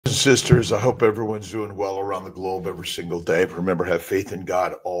Sisters, I hope everyone's doing well around the globe every single day. Remember, have faith in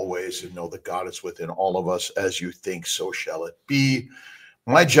God always and know that God is within all of us. As you think, so shall it be.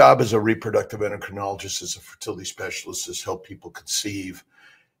 My job as a reproductive endocrinologist, as a fertility specialist, is help people conceive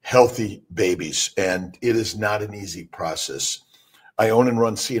healthy babies. And it is not an easy process. I own and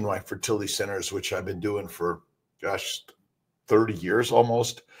run CNY fertility centers, which I've been doing for, 30 years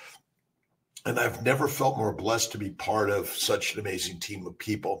almost. And I've never felt more blessed to be part of such an amazing team of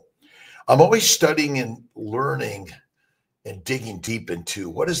people. I'm always studying and learning and digging deep into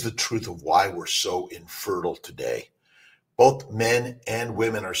what is the truth of why we're so infertile today. Both men and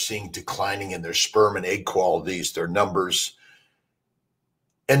women are seeing declining in their sperm and egg qualities, their numbers,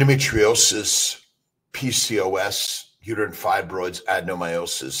 endometriosis, PCOS, uterine fibroids,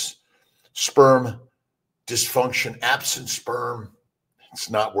 adenomyosis, sperm dysfunction, absent sperm,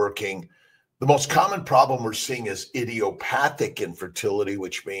 it's not working. The most common problem we're seeing is idiopathic infertility,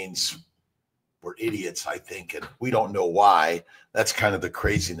 which means we're idiots, I think, and we don't know why. That's kind of the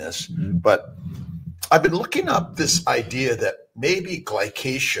craziness. But I've been looking up this idea that maybe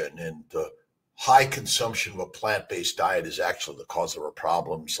glycation and the high consumption of a plant-based diet is actually the cause of our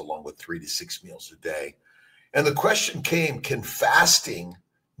problems, along with 3 to 6 meals a day. And the question came, can fasting,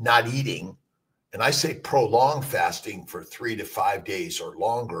 not eating, and I say prolonged fasting for 3 to 5 days or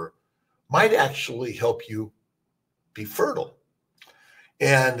longer, might actually help you be fertile?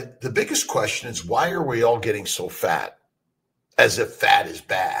 And the biggest question is, why are we all getting so fat? As if fat is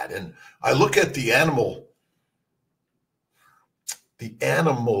bad. And I look at the animal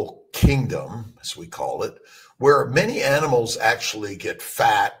kingdom, as we call it, where many animals actually get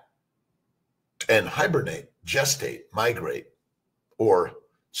fat and hibernate, gestate, migrate, or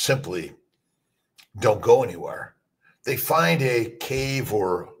simply don't go anywhere. They find a cave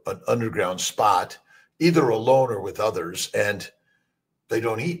or an underground spot, either alone or with others, and they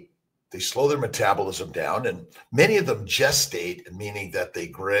don't eat. They slow their metabolism down, and many of them gestate, meaning that they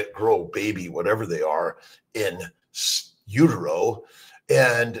grow baby, whatever they are, in utero.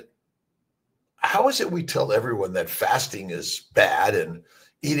 And how is it we tell everyone that fasting is bad and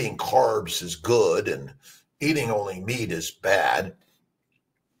eating carbs is good and eating only meat is bad?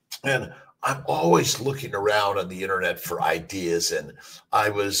 And I'm always looking around on the internet for ideas, and I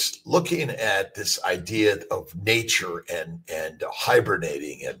was looking at this idea of nature and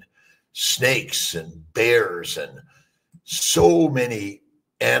hibernating and snakes and bears, and so many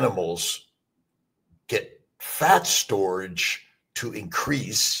animals get fat storage to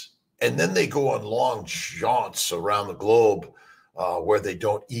increase, and then they go on long jaunts around the globe where they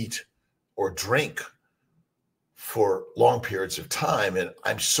don't eat or drink for long periods of time. And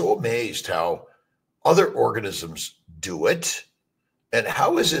I'm so amazed how other organisms do it. And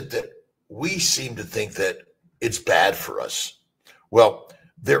how is it that we seem to think that it's bad for us? Well,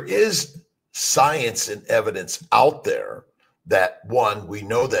 there is science and evidence out there that, one, we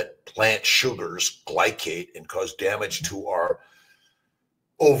know that plant sugars glycate and cause damage to our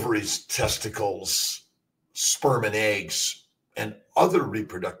ovaries, testicles, sperm and eggs, and other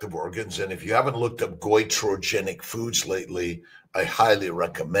reproductive organs. And if you haven't looked up goitrogenic foods lately, I highly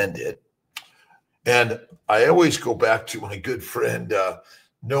recommend it. And I always go back to my good friend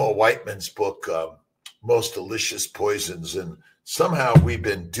Noah Whiteman's book, Most Delicious Poisons. And somehow we've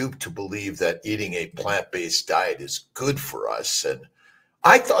been duped to believe that eating a plant-based diet is good for us. And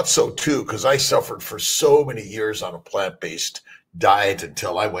I thought so too, because I suffered for so many years on a plant-based diet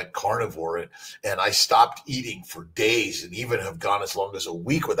until I went carnivore, and I stopped eating for days, and even have gone as long as a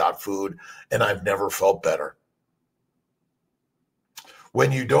week without food, and I've never felt better.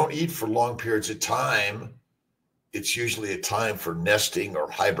 When you don't eat for long periods of time, it's usually a time for nesting or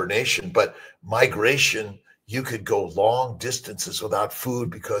hibernation, but migration, you could go long distances without food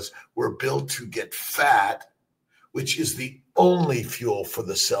because we're built to get fat, which is the only fuel for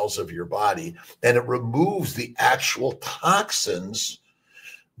the cells of your body, and it removes the actual toxins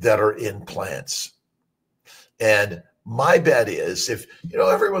that are in plants. And my bet is, if,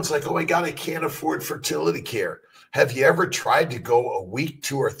 everyone's like, oh my God, I can't afford fertility care. Have you ever tried to go a week,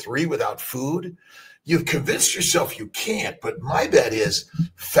 2 or 3 without food? You've convinced yourself you can't, but my bet is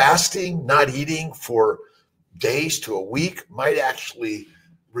fasting, not eating for days to a week might actually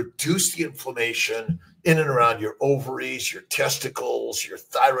reduce the inflammation in and around your ovaries, your testicles, your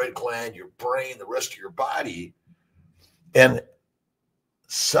thyroid gland, your brain, the rest of your body. And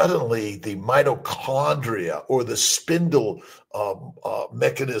suddenly the mitochondria or the spindle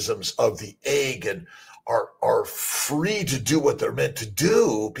mechanisms of the egg and are free to do what they're meant to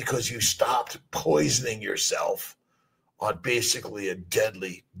do, because you stopped poisoning yourself on basically a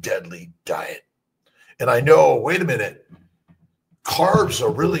deadly, deadly diet. And I know, wait a minute, carbs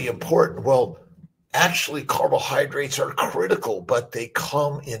are really important. Well, actually, carbohydrates are critical, but they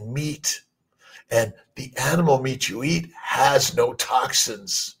come in meat. And the animal meat you eat has no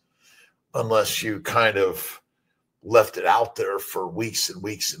toxins unless you kind of left it out there for weeks and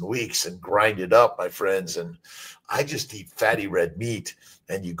weeks and weeks and grind it up, my friends. And I just eat fatty red meat,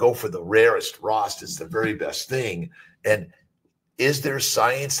 and you go for the rarest, rawest. It's the very best thing. And is there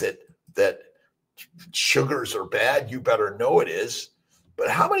science that sugars are bad? You better know it is. But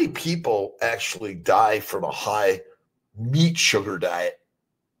how many people actually die from a high meat sugar diet?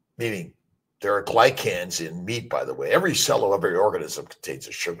 Meaning there are glycans in meat, by the way. Every cell of every organism contains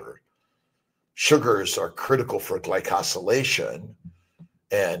a sugar. Sugars are critical for glycosylation.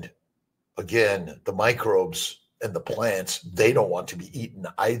 And again, the microbes and the plants, they don't want to be eaten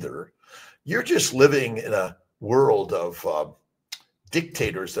either. You're just living in a world of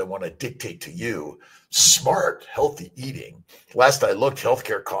dictators that want to dictate to you smart, healthy eating. Last I looked,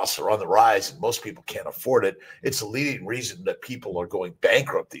 healthcare costs are on the rise and most people can't afford it. It's a leading reason that people are going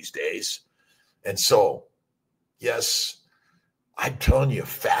bankrupt these days. And so, yes, I'm telling you,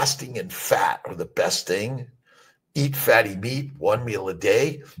 fasting and fat are the best thing. Eat fatty meat, 1 meal a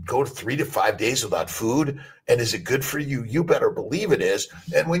day, go to 3 to 5 days without food. And is it good for you? You better believe it is.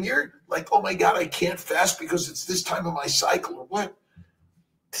 And when you're like, oh my God, I can't fast because it's this time of my cycle or what?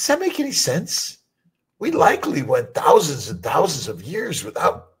 Does that make any sense? We likely went thousands and thousands of years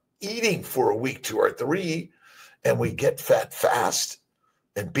without eating for a week, 2 or 3, and we get fat fast.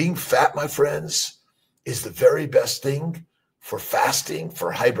 And being fat, my friends, is the very best thing for fasting,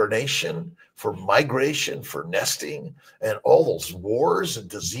 for hibernation, for migration, for nesting, and all those wars and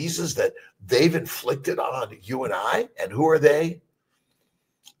diseases that they've inflicted on you and I. And who are they?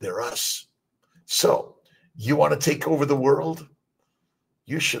 They're us. So you want to take over the world?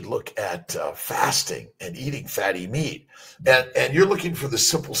 You should look at fasting and eating fatty meat. And you're looking for the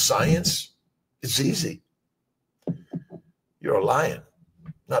simple science? It's easy. You're a lion,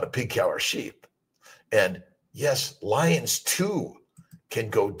 not a pig, cow, or sheep. And yes, lions too can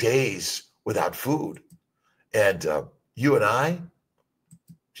go days without food. And you and I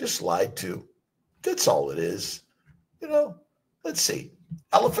just lied to. That's all it is. You know, let's see.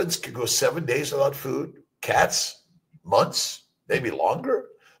 Elephants can go 7 days without food. Cats, months, maybe longer.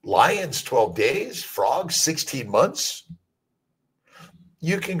 Lions, 12 days. Frogs, 16 months.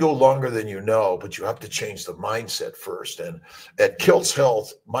 You can go longer than you know, but you have to change the mindset first. And at Kiltz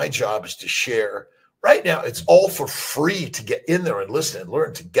Health, my job is to share. Right now, it's all for free to get in there and listen and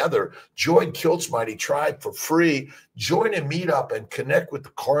learn together. Join Kilt's Mighty Tribe for free. Join a meetup and connect with the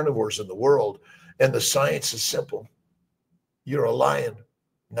carnivores in the world. And the science is simple. You're a lion,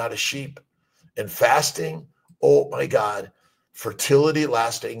 not a sheep. And fasting, oh my God, fertility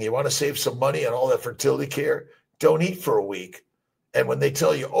lasting. You want to save some money on all that fertility care? Don't eat for a week. And when they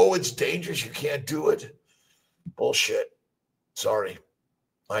tell you, oh, it's dangerous, you can't do it. Bullshit. Sorry.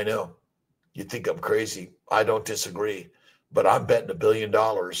 I know. You think I'm crazy. I don't disagree. But I'm betting $1 billion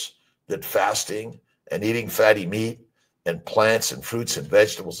that fasting and eating fatty meat and plants and fruits and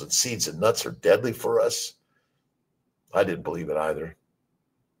vegetables and seeds and nuts are deadly for us. I didn't believe it either.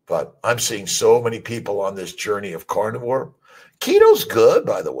 But I'm seeing so many people on this journey of carnivore. Keto's good,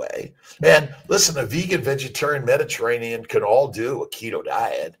 by the way. And listen, a vegan, vegetarian, Mediterranean can all do a keto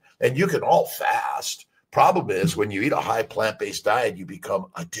diet, and you can all fast. Problem is, when you eat a high plant-based diet, you become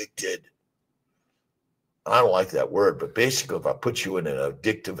addicted. I don't like that word, but basically, if I put you in an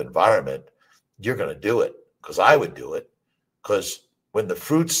addictive environment, you're going to do it, because I would do it. Because when the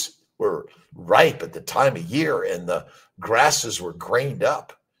fruits were ripe at the time of year and the grasses were grained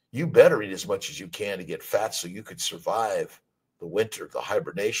up, you better eat as much as you can to get fat so you could survive the winter, the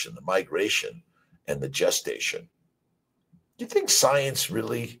hibernation, the migration, and the gestation. Do you think science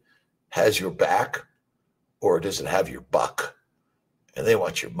really has your back, or does it have your buck? And they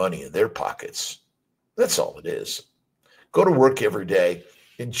want your money in their pockets. That's all it is. Go to work every day.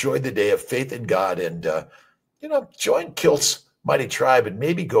 Enjoy the day of faith in God, and join Kilt's Mighty Tribe and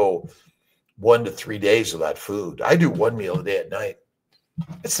maybe go 1 to 3 days without food. I do 1 meal a day at night.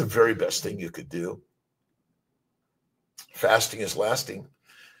 It's the very best thing you could do. Fasting is lasting.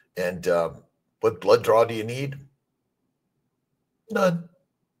 And what blood draw do you need? None.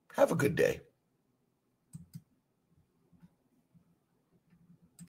 Have a good day.